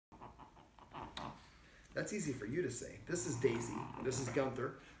That's easy for you to say. This is Daisy. This is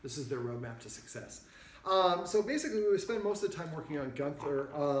Gunther. This is their roadmap to success. So basically, we spend most of the time working on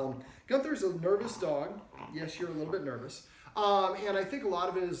Gunther. Gunther's a nervous dog. Yes, you're a little bit nervous. And I think a lot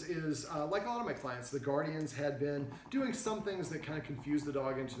of it is like a lot of my clients, the guardians had been doing some things that kind of confused the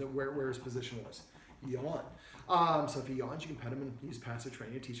dog into where his position was. Yawn. So if he yawns, you can pet him and use passive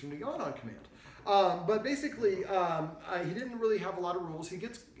training to teach him to yawn on command. But basically, he didn't really have a lot of rules. He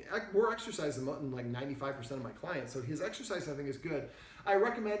gets more exercise than like 95% of my clients. So his exercise, I think, is good. I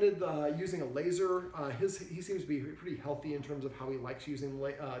recommended using a laser. He seems to be pretty healthy in terms of how he likes using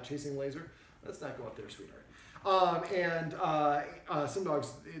chasing laser. Let's not go up there, sweetheart. Some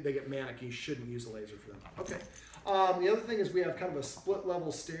dogs, they get manic. You shouldn't use a laser for them. Okay. The other thing is we have kind of a split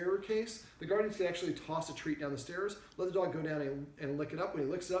level staircase. The guardians can actually toss a treat down the stairs, let the dog go down and lick it up. When he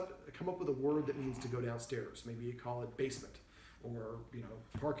licks it up, come up with a word that means to go downstairs. Maybe you call it basement or,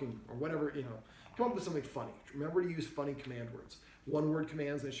 parking or whatever, come up with something funny. Remember to use funny command words. One word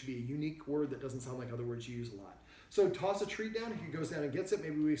commands, that should be a unique word that doesn't sound like other words you use a lot. So toss a treat down. If he goes down and gets it,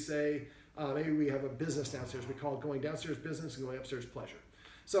 maybe we say, maybe we have a business downstairs. We call it going downstairs business and going upstairs pleasure.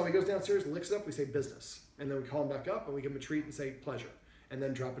 So he goes downstairs, licks it up, we say business. And then we call him back up and we give him a treat and say pleasure. And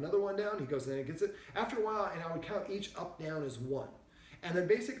then drop another one down, he goes in and gets it. After a while, and I would count each up, down as one. And then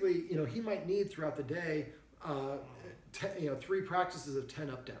basically, he might need throughout the day, 3 practices of 10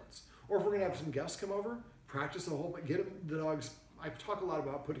 up downs. Or if we're gonna have some guests come over, practice the whole, get him the dogs. I talk a lot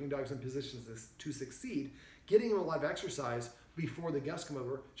about putting dogs in positions to succeed, getting him a lot of exercise before the guests come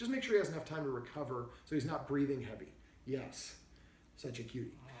over. Just make sure he has enough time to recover so he's not breathing heavy. Yes, such a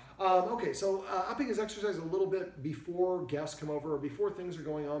cutie. Okay, so upping his exercise a little bit before guests come over or before things are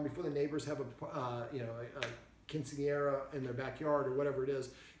going on, before the neighbors have a quinceañera in their backyard or whatever it is,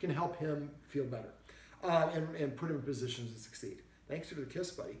 can help him feel better and put him in positions to succeed. Thanks for the kiss,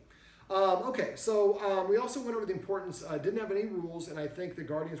 buddy. Okay, so we also went over the importance, didn't have any rules, and I think the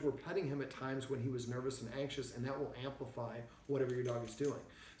guardians were petting him at times when he was nervous and anxious, and that will amplify whatever your dog is doing.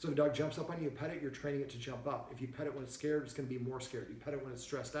 So if a dog jumps up on you, pet it, you're training it to jump up. If you pet it when it's scared, it's going to be more scared. You pet it when it's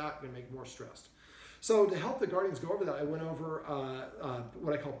stressed out, you're going to make it more stressed. So to help the guardians go over that, I went over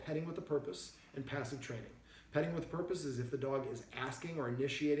what I call petting with a purpose and passive training. Petting with purpose is if the dog is asking or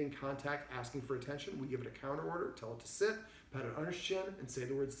initiating contact, asking for attention, we give it a counter order, tell it to sit, pat it under its chin, and say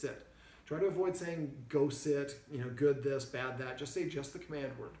the word sit. Try to avoid saying go sit, good this, bad that. Just say just the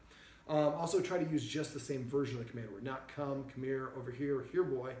command word. Also try to use just the same version of the command word, not come here, over here, here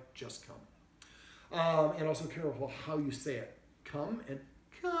boy, just come. And also careful how you say it. Come and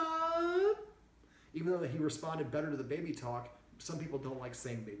come. Even though he responded better to the baby talk, some people don't like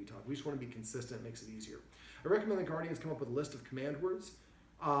saying baby talk. We just want to be consistent, it makes it easier. I recommend the guardians come up with a list of command words,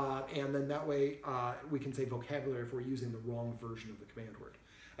 and then that way we can say vocabulary if we're using the wrong version of the command word.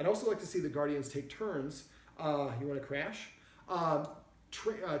 I'd also like to see the guardians take turns. You want to crash?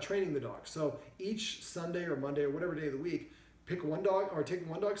 Training the dog. So each Sunday or Monday or whatever day of the week, pick one dog or take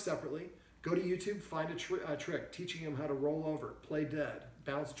one dog separately, go to YouTube, find a trick, teaching them how to roll over, play dead,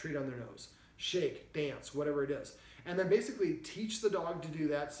 bounce a treat on their nose, shake, dance, whatever it is. And then basically teach the dog to do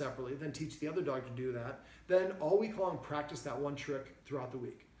that separately, then teach the other dog to do that. Then all week long practice that one trick throughout the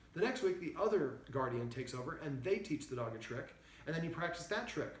week. The next week, the other guardian takes over and they teach the dog a trick, and then you practice that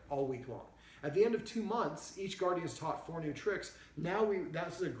trick all week long. At the end of 2 months, each guardian's taught 4 new tricks. Now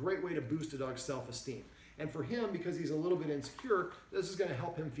that's a great way to boost a dog's self-esteem. And for him, because he's a little bit insecure, this is going to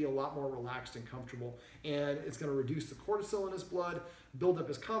help him feel a lot more relaxed and comfortable. And it's going to reduce the cortisol in his blood, build up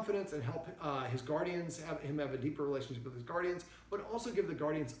his confidence, and help his guardians have a deeper relationship with his guardians, but also give the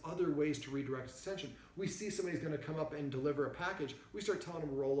guardians other ways to redirect his attention. We see somebody's going to come up and deliver a package. We start telling him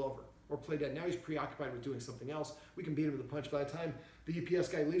to roll over or play dead. Now he's preoccupied with doing something else. We can beat him with a punch. By the time the UPS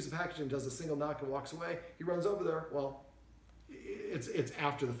guy leaves the package and does a single knock and walks away, he runs over there. Well, it's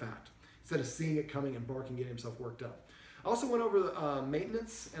after the fact. Instead of seeing it coming and barking, getting himself worked up. I also went over the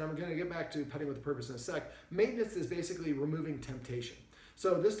maintenance, and I'm going to get back to petting with a purpose in a sec. Maintenance is basically removing temptation.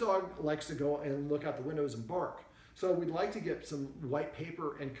 So this dog likes to go and look out the windows and bark. So we'd like to get some white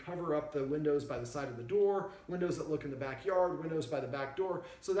paper and cover up the windows by the side of the door, windows that look in the backyard, windows by the back door.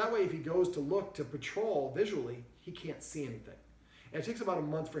 So that way if he goes to look to patrol visually, he can't see anything. And it takes about a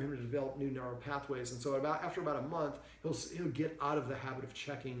month for him to develop new neural pathways. And so after about a month, he'll get out of the habit of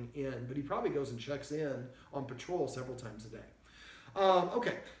checking in. But he probably goes and checks in on patrol several times a day.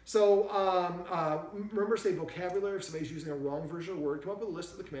 Okay, so remember to say vocabulary. If somebody's using a wrong version of a word, come up with a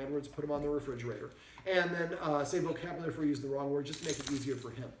list of the command words, put them on the refrigerator. And then say vocabulary if we're using the wrong word, just to make it easier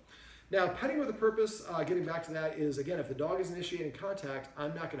for him. Now, petting with a purpose, getting back to that, is, again, if the dog is initiating contact,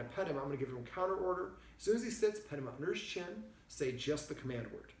 I'm not going to pet him. I'm going to give him a counter order. As soon as he sits, pet him under his chin, say just the command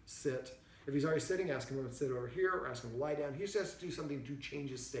word, sit, If he's already sitting, ask him to sit over here or ask him to lie down. He just has to do something to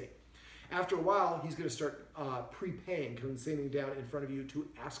change his state. After a while, he's going to start prepaying, sitting down in front of you to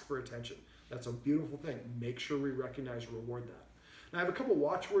ask for attention. That's a beautiful thing. Make sure we recognize and reward that. Now, I have a couple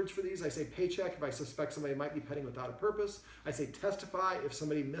watchwords for these. I say paycheck if I suspect somebody might be petting without a purpose. I say testify if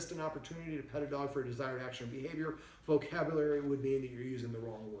somebody missed an opportunity to pet a dog for a desired action or behavior. Vocabulary would mean that you're using the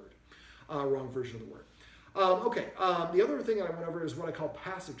wrong word, wrong version of the word. The other thing I went over is what I call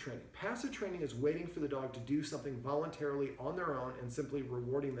passive training. Passive training is waiting for the dog to do something voluntarily on their own and simply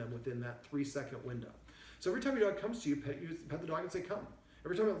rewarding them within that 3-second window. So every time your dog comes to you, pet the dog and say, come.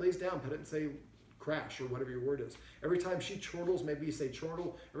 Every time it lays down, pet it and say, crash, or whatever your word is. Every time she chortles, maybe you say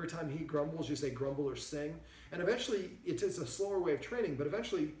chortle. Every time he grumbles, you say grumble or sing. And eventually, it's a slower way of training, but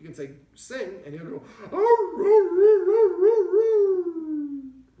eventually you can say sing, and he'll go,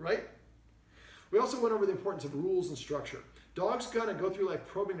 right? We also went over the importance of rules and structure. Dogs gotta go through life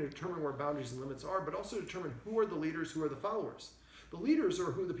probing to determine where boundaries and limits are, but also determine who are the leaders, who are the followers. The leaders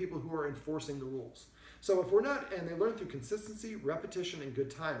are the people who are enforcing the rules. So if we're not, and they learn through consistency, repetition, and good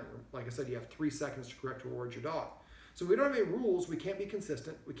timing. Like I said, you have 3 seconds to correct or reward your dog. So if we don't have any rules, we can't be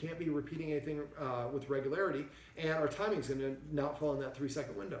consistent, we can't be repeating anything with regularity, and our timing's gonna not fall in that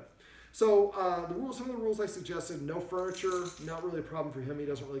 3-second window. So some of the rules I suggested: no furniture, not really a problem for him, he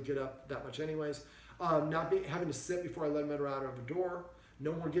doesn't really get up that much anyways. Having to sit before I let him enter out of the door.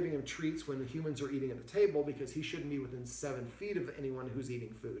 No more giving him treats when the humans are eating at the table, because he shouldn't be within 7 feet of anyone who's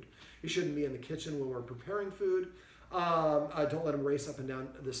eating food. He shouldn't be in the kitchen when we're preparing food. Don't let him race up and down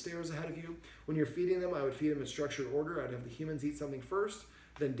the stairs ahead of you. When you're feeding them, I would feed them in structured order. I'd have the humans eat something first,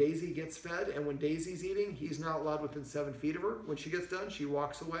 then Daisy gets fed, and when Daisy's eating, he's not allowed within 7 feet of her. When she gets done, she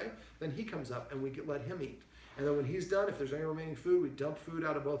walks away, then he comes up and we let him eat. And then when he's done, if there's any remaining food, we dump food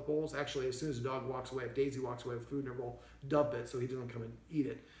out of both bowls. Actually, as soon as the dog walks away, if Daisy walks away with food in her bowl, dump it so he doesn't come and eat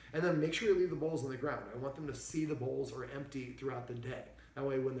it. And then make sure you leave the bowls on the ground. I want them to see the bowls are empty throughout the day. That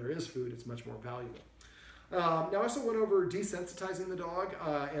way, when there is food, it's much more valuable. Now, I also went over desensitizing the dog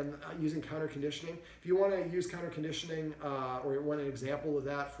and using counter conditioning. If you want to use counter conditioning or you want an example of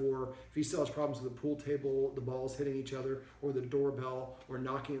that for if he still has problems with the pool table, the balls hitting each other, or the doorbell, or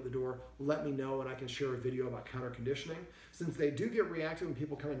knocking at the door, let me know and I can share a video about counter conditioning. Since they do get reactive when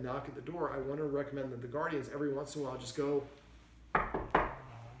people come and knock at the door, I want to recommend that the guardians every once in a while just go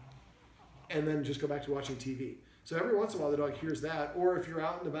and then just go back to watching TV. So every once in a while the dog hears that, or if you're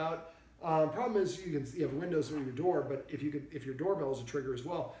out and about. Problem is you have windows over your door, but if your doorbell is a trigger as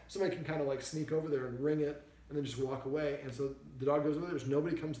well, somebody can kind of like sneak over there and ring it and then just walk away. And so the dog goes over there,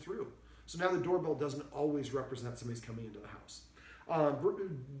 nobody comes through. So now the doorbell doesn't always represent somebody's coming into the house.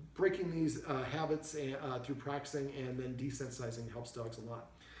 Breaking these habits through practicing and then desensitizing helps dogs a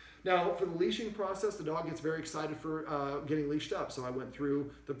lot. Now, for the leashing process, the dog gets very excited for getting leashed up. So I went through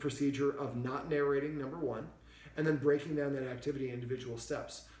the procedure of not narrating, number 1, and then breaking down that activity in individual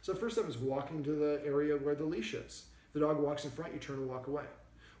steps. So first step is walking to the area where the leash is. If the dog walks in front, you turn and walk away.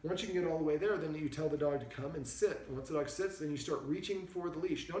 Once you can get all the way there, then you tell the dog to come and sit. And once the dog sits, then you start reaching for the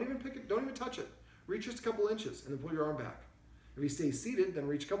leash. Don't even pick it, don't even touch it. Reach just a couple inches and then pull your arm back. If he stays seated, then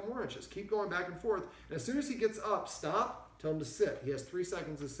reach a couple more inches. Keep going back and forth. And as soon as he gets up, stop, tell him to sit. He has 3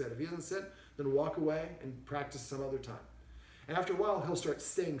 seconds to sit. If he doesn't sit, then walk away and practice some other time. And after a while, he'll start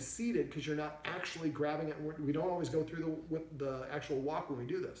staying seated because you're not actually grabbing it. We don't always go through the actual walk when we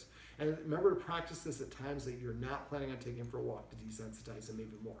do this. And remember to practice this at times that you're not planning on taking him for a walk to desensitize him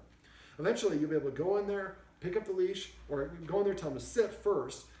even more. Eventually, you'll be able to go in there, pick up the leash, or go in there, tell him to sit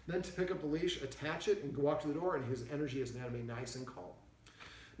first, then to pick up the leash, attach it, and walk to the door, and his energy is going to be nice and calm.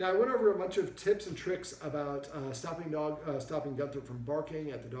 Now, I went over a bunch of tips and tricks about stopping Gunther from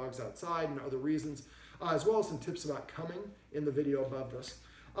barking at the dogs outside and other reasons, as well as some tips about coming in the video above this.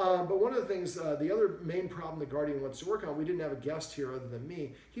 But one of the things, the other main problem the Guardian wants to work on, we didn't have a guest here other than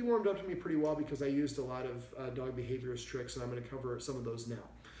me. He warmed up to me pretty well because I used a lot of dog behaviorist tricks, and I'm going to cover some of those now.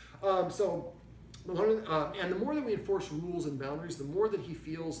 And the more that we enforce rules and boundaries, the more that he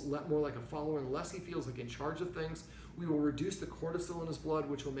feels more like a follower, and the less he feels like in charge of things, we will reduce the cortisol in his blood,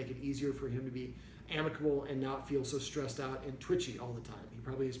 which will make it easier for him to be amicable and not feel so stressed out and twitchy all the time. He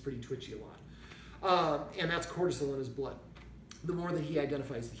probably is pretty twitchy a lot. And that's cortisol in his blood. The more that he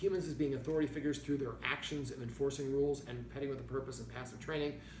identifies the humans as being authority figures through their actions of enforcing rules and petting with a purpose and passive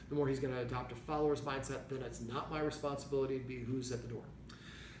training, the more he's going to adopt a follower's mindset, then it's not my responsibility to be who's at the door.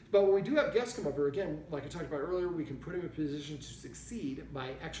 But when we do have guests come over, again, like I talked about earlier, we can put him in a position to succeed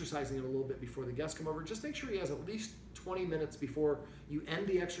by exercising him a little bit before the guests come over. Just make sure he has at least 20 minutes before you end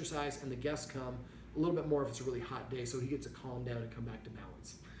the exercise and the guests come, a little bit more if it's a really hot day, so he gets to calm down and come back to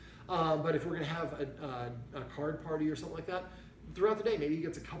balance. But if we're going to have a card party or something like that, throughout the day, maybe he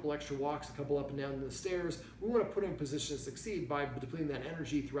gets a couple extra walks, a couple up and down the stairs. We want to put him in position to succeed by depleting that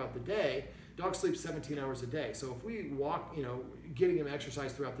energy throughout the day. Dog sleeps 17 hours a day. So if we walk, getting him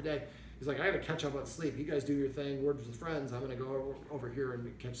exercise throughout the day, he's like, I got to catch up on sleep. You guys do your thing, words with friends. I'm going to go over here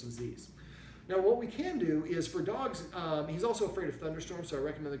and catch some Z's. Now, what we can do is for dogs, he's also afraid of thunderstorms, so I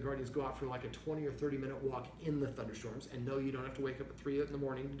recommend the guardians go out for like a 20 or 30-minute walk in the thunderstorms. And no, you don't have to wake up at 3 in the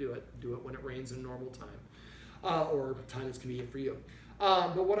morning to do it. Do it when it rains in normal time, or time that's convenient for you.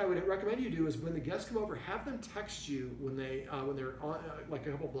 But what I would recommend you do is when the guests come over, have them text you when they're on, like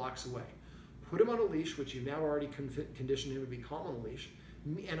a couple blocks away. Put him on a leash, which you've now already conditioned him to be calm on a leash,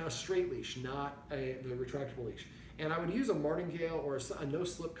 and a straight leash, not the retractable leash. And I would use a martingale or a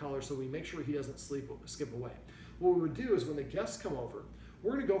no-slip collar so we make sure he doesn't skip away. What we would do is when the guests come over,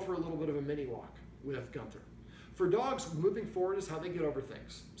 we're going to go for a little bit of a mini walk with Gunther. For dogs, moving forward is how they get over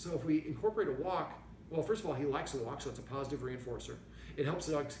things. So if we incorporate a walk, well, first of all, he likes a walk, so it's a positive reinforcer. It helps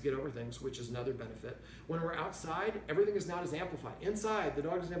the dogs get over things, which is another benefit. When we're outside, everything is not as amplified. Inside, the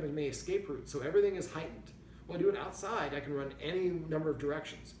dog doesn't have as many escape routes, so everything is heightened. When I do it outside, I can run any number of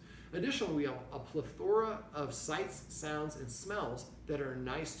directions. Additionally, we have a plethora of sights, sounds, and smells that are a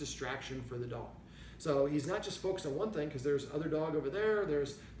nice distraction for the dog. So he's not just focused on one thing, because there's other dog over there,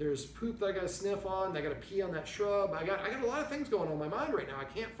 there's poop that I got to sniff on, I got to pee on that shrub. I got a lot of things going on in my mind right now. I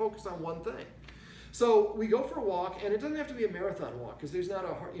can't focus on one thing. So we go for a walk, and it doesn't have to be a marathon walk because there's not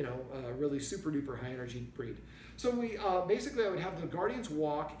a really super duper high energy breed. So we basically I would have the guardians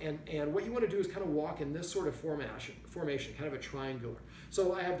walk, and what you want to do is kind of walk in this sort of formation, kind of a triangular.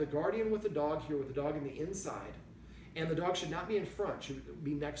 So I have the guardian with the dog here, with the dog in the inside, and the dog should not be in front, should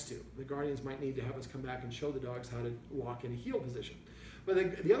be next to. The guardians might need to have us come back and show the dogs how to walk in a heel position.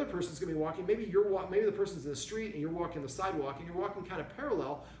 But the other person's going to be walking, maybe the person's in the street and you're walking the sidewalk and you're walking kind of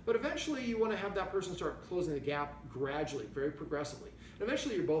parallel, but eventually you want to have that person start closing the gap gradually, very progressively. And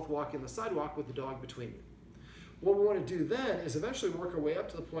eventually you're both walking the sidewalk with the dog between you. What we want to do then is eventually work our way up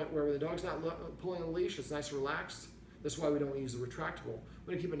to the point where the dog's not pulling on the leash, it's nice and relaxed. That's why we don't use the retractable.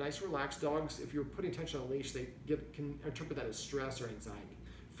 We want to keep it nice and relaxed. Dogs, if you're putting tension on a leash, they can interpret that as stress or anxiety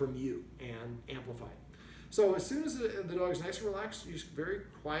from you and amplify it. So as soon as the dog is nice and relaxed, you just very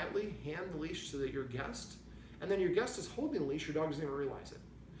quietly hand the leash to your guest, and then your guest is holding the leash, your dog doesn't even realize it.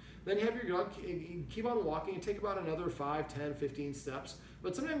 Then you have your dog keep on walking and take about another 5, 10, 15 steps.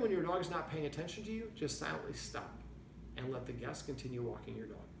 But sometimes when your dog is not paying attention to you, just silently stop and let the guest continue walking your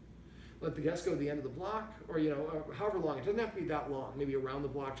dog. Let the guest go to the end of the block, or however long. It doesn't have to be that long. Maybe around the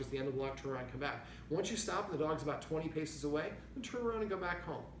block, just the end of the block, turn around, come back. Once you stop and the dog's about 20 paces away, then turn around and go back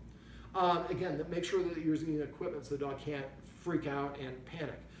home. Again, make sure that you're using equipment so the dog can't freak out and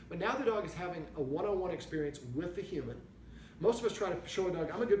panic. But now the dog is having a one-on-one experience with the human. Most of us try to show a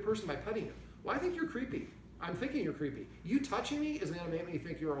dog, I'm a good person by petting him. Well, I think you're creepy. I'm thinking you're creepy. You touching me is going to make me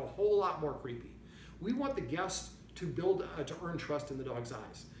think you're a whole lot more creepy. We want the guest to earn trust in the dog's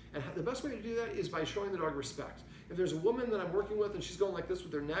eyes. And the best way to do that is by showing the dog respect. If there's a woman that I'm working with and she's going like this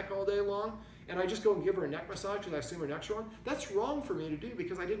with her neck all day long, and I just go and give her a neck massage because I assume her neck's wrong, that's wrong for me to do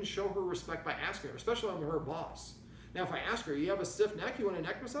because I didn't show her respect by asking her, especially when I'm her boss. Now, if I ask her, you have a stiff neck, you want a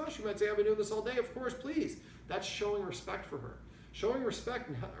neck massage? She might say, I've been doing this all day. Of course, please. That's showing respect for her. Showing respect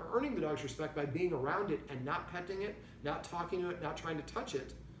and earning the dog's respect by being around it and not petting it, not talking to it, not trying to touch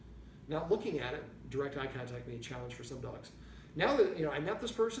it, not looking at it. Direct eye contact may be a challenge for some dogs. Now that I met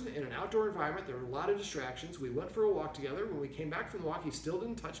this person in an outdoor environment, there were a lot of distractions. We went for a walk together. When we came back from the walk, he still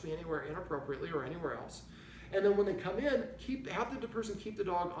didn't touch me anywhere inappropriately or anywhere else. And then when they come in, have the person keep the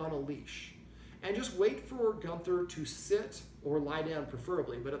dog on a leash. And just wait for Gunther to sit or lie down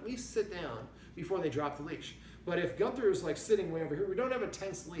preferably, but at least sit down before they drop the leash. But if Gunther is like sitting way over here, we don't have a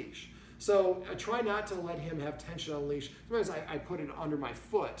tense leash. So try not to let him have tension on the leash. Sometimes I put it under my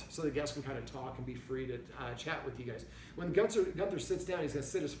foot so the guests can kind of talk and be free to chat with you guys. When Gunther sits down, he's going to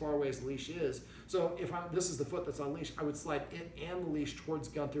sit as far away as the leash is. So if this is the foot that's on leash, I would slide it and the leash towards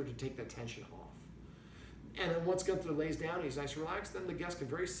Gunther to take that tension off. And then once Gunther lays down, he's nice and relaxed, then the guests can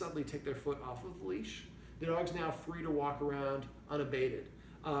very subtly take their foot off of the leash. The dog's now free to walk around unabated.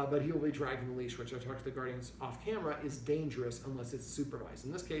 But he will be dragging the leash, which I talked to the guardians off camera, is dangerous unless it's supervised.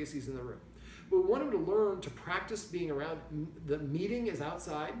 In this case, he's in the room. But we want him to learn to practice being around. The meeting is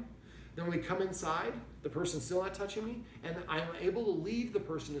outside. Then we come inside. The person's still not touching me. And I'm able to leave the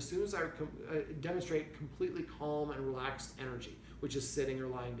person as soon as I demonstrate completely calm and relaxed energy, which is sitting or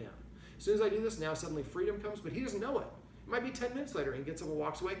lying down. As soon as I do this, now suddenly freedom comes, but he doesn't know it. It might be 10 minutes later, and he gets up and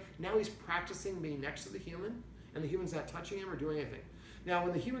walks away. Now he's practicing being next to the human, and the human's not touching him or doing anything. Now,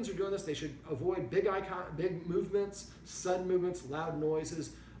 when the humans are doing this, they should avoid big movements, sudden movements, loud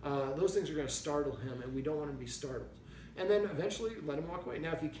noises. Those things are going to startle him, and we don't want him to be startled. and then eventually let them walk away.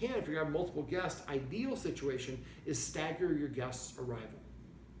 Now, if you can, if you have multiple guests, ideal situation is stagger your guests' arrival.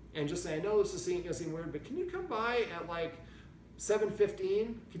 And just say, I know this is going to seem weird, but can you come by at like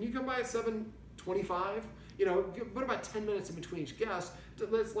 7:15? Can you come by at 7:25? You know, put about 10 minutes in between each guest.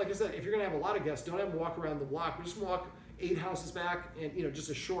 Like I said, if you're going to have a lot of guests, don't have them walk around the block. But just walk 8 houses back, and you know, just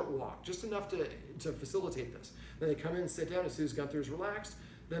a short walk, just enough to facilitate this. Then they come in, sit down. As soon as Gunther's relaxed,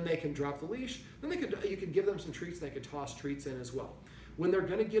 then they can drop the leash. Then you could give them some treats. And they could toss treats in as well. When they're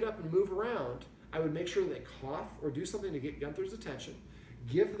going to get up and move around, I would make sure they cough or do something to get Gunther's attention.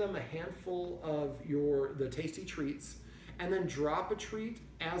 Give them a handful of the tasty treats, and then drop a treat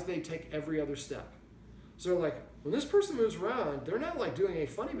as they take every other step. So like, when this person moves around, they're not like doing a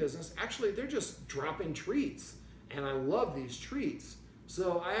funny business. Actually, they're just dropping treats. And I love these treats.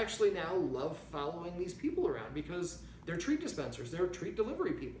 So I actually now love following these people around because they're treat dispensers. They're treat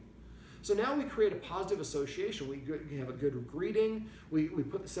delivery people. So now we create a positive association. We have a good greeting. We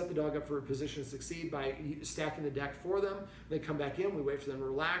set the dog up for a position to succeed by stacking the deck for them. They come back in, we wait for them to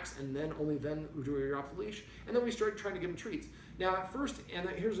relax, and then only then do we drop the leash. And then we start trying to give them treats. Now at first, and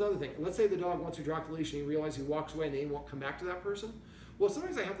here's another thing. Let's say the dog, once we drop the leash and he realizes he walks away and they won't come back to that person. Well,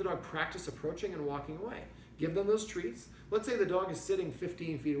 sometimes I have the dog practice approaching and walking away. Give them those treats. Let's say the dog is sitting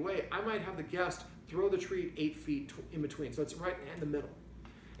 15 feet away. I might have the guest throw the treat 8 feet in between. So it's right in the middle.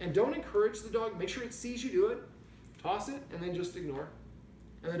 And don't encourage the dog. Make sure it sees you do it. Toss it, and then just ignore.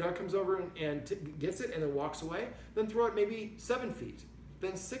 And the dog comes over and gets it and then walks away. Then throw it maybe 7 feet,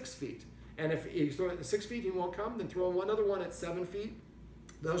 then 6 feet. And if you throw it at 6 feet, he won't come, then throw another one at 7 feet.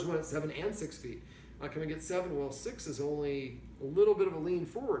 Those one at 7 and 6 feet. Can we get 7? Well, 6 is only a little bit of a lean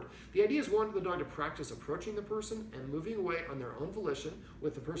forward. The idea is we want the dog to practice approaching the person and moving away on their own volition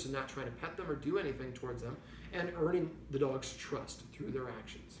with the person not trying to pet them or do anything towards them, and earning the dog's trust through their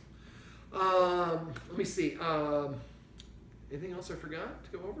actions. Let me see. Anything else I forgot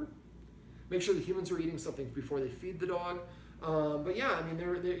to go over? Make sure the humans are eating something before they feed the dog. But yeah, I mean,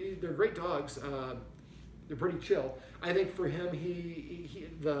 they're great dogs. They're pretty chill. I think for him,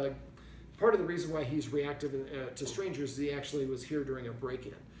 part of the reason why he's reactive to strangers is he actually was here during a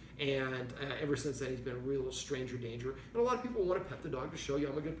break-in. And ever since then, he's been a real stranger danger. And a lot of people want to pet the dog to show you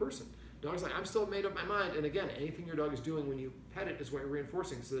I'm a good person. Dog's like, I'm still made up my mind. And again, anything your dog is doing when you pet it is what you're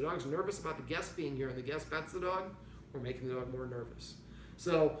reinforcing. So the dog's nervous about the guest being here and the guest pets the dog, we're making the dog more nervous.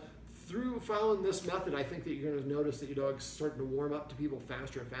 So through following this method, I think that you're going to notice that your dog's starting to warm up to people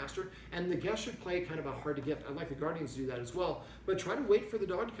faster and faster. And the guest should play kind of a hard to get. I'd like the guardians to do that as well. But try to wait for the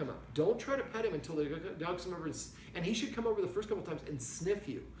dog to come up. Don't try to pet him until the dog comes over. And he should come over the first couple times and sniff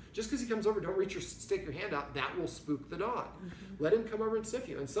you. Just because he comes over, don't stick your hand out. That will spook the dog. Mm-hmm. Let him come over and sniff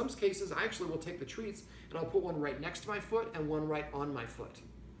you. In some cases, I actually will take the treats and I'll put one right next to my foot and one right on my foot.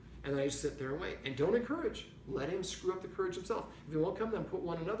 And then I just sit there and wait. And don't encourage. Let him screw up the courage himself. If he won't come, then put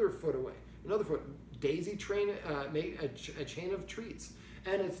another foot away. Another foot. Daisy made a chain of treats.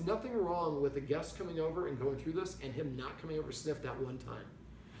 And it's nothing wrong with a guest coming over and going through this and him not coming over to sniff that one time.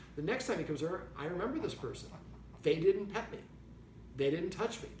 The next time he comes over, I remember this person. They didn't pet me. They didn't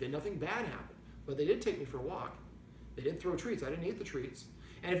touch me. Nothing bad happened. But they did take me for a walk. They didn't throw treats. I didn't eat the treats.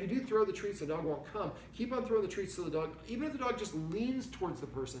 And if you do throw the treats, the dog won't come. Keep on throwing the treats to the dog. Even if the dog just leans towards the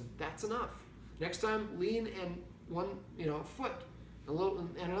person, that's enough. Next time, lean and one foot,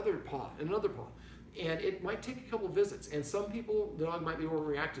 and another paw, and another paw. And it might take a couple visits. And some people, the dog might be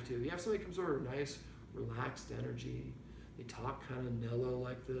overreactive to. You have somebody comes over, nice, relaxed energy. They talk kind of mellow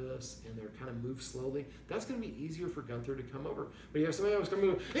like this, and they're kind of move slowly. That's going to be easier for Gunther to come over. But you have somebody else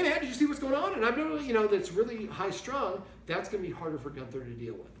coming over, hey man, did you see what's going on? And I'm doing, that's really high strung. That's going to be harder for Gunther to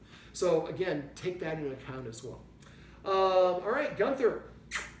deal with. So again, take that into account as well. All right, Gunther,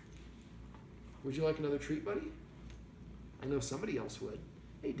 would you like another treat, buddy? I know somebody else would.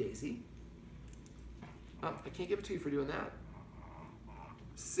 Hey, Daisy. Oh, I can't give it to you for doing that.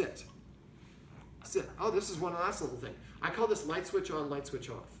 Sit. Sit. Oh, this is one last little thing. I call this light switch on, light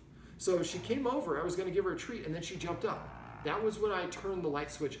switch off. So she came over, I was going to give her a treat, and then she jumped up. That was when I turned the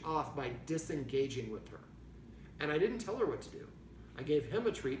light switch off by disengaging with her. And I didn't tell her what to do. I gave him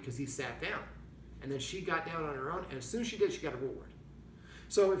a treat because he sat down. And then she got down on her own, and as soon as she did, she got a reward.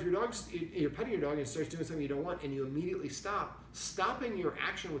 So if you're petting your dog and it starts doing something you don't want, and you immediately stop, stopping your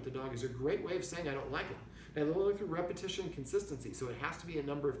action with the dog is a great way of saying, I don't like it. Now, they'll look through repetition and consistency, so it has to be a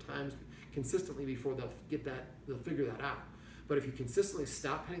number of times consistently before they'll figure that out. But if you consistently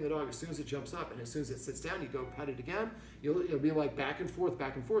stop petting the dog as soon as it jumps up, and as soon as it sits down, you go pet it again, it'll be like back and forth,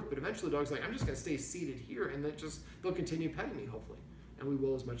 but eventually the dog's like, I'm just going to stay seated here, and then they'll continue petting me, hopefully. And we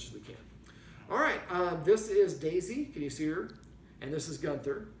will as much as we can. All right, this is Daisy. Can you see her? And this is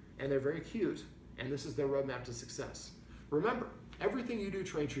Gunther, and they're very cute, and this is their roadmap to success. Remember, everything you do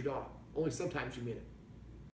trains your dog. Only sometimes you mean it.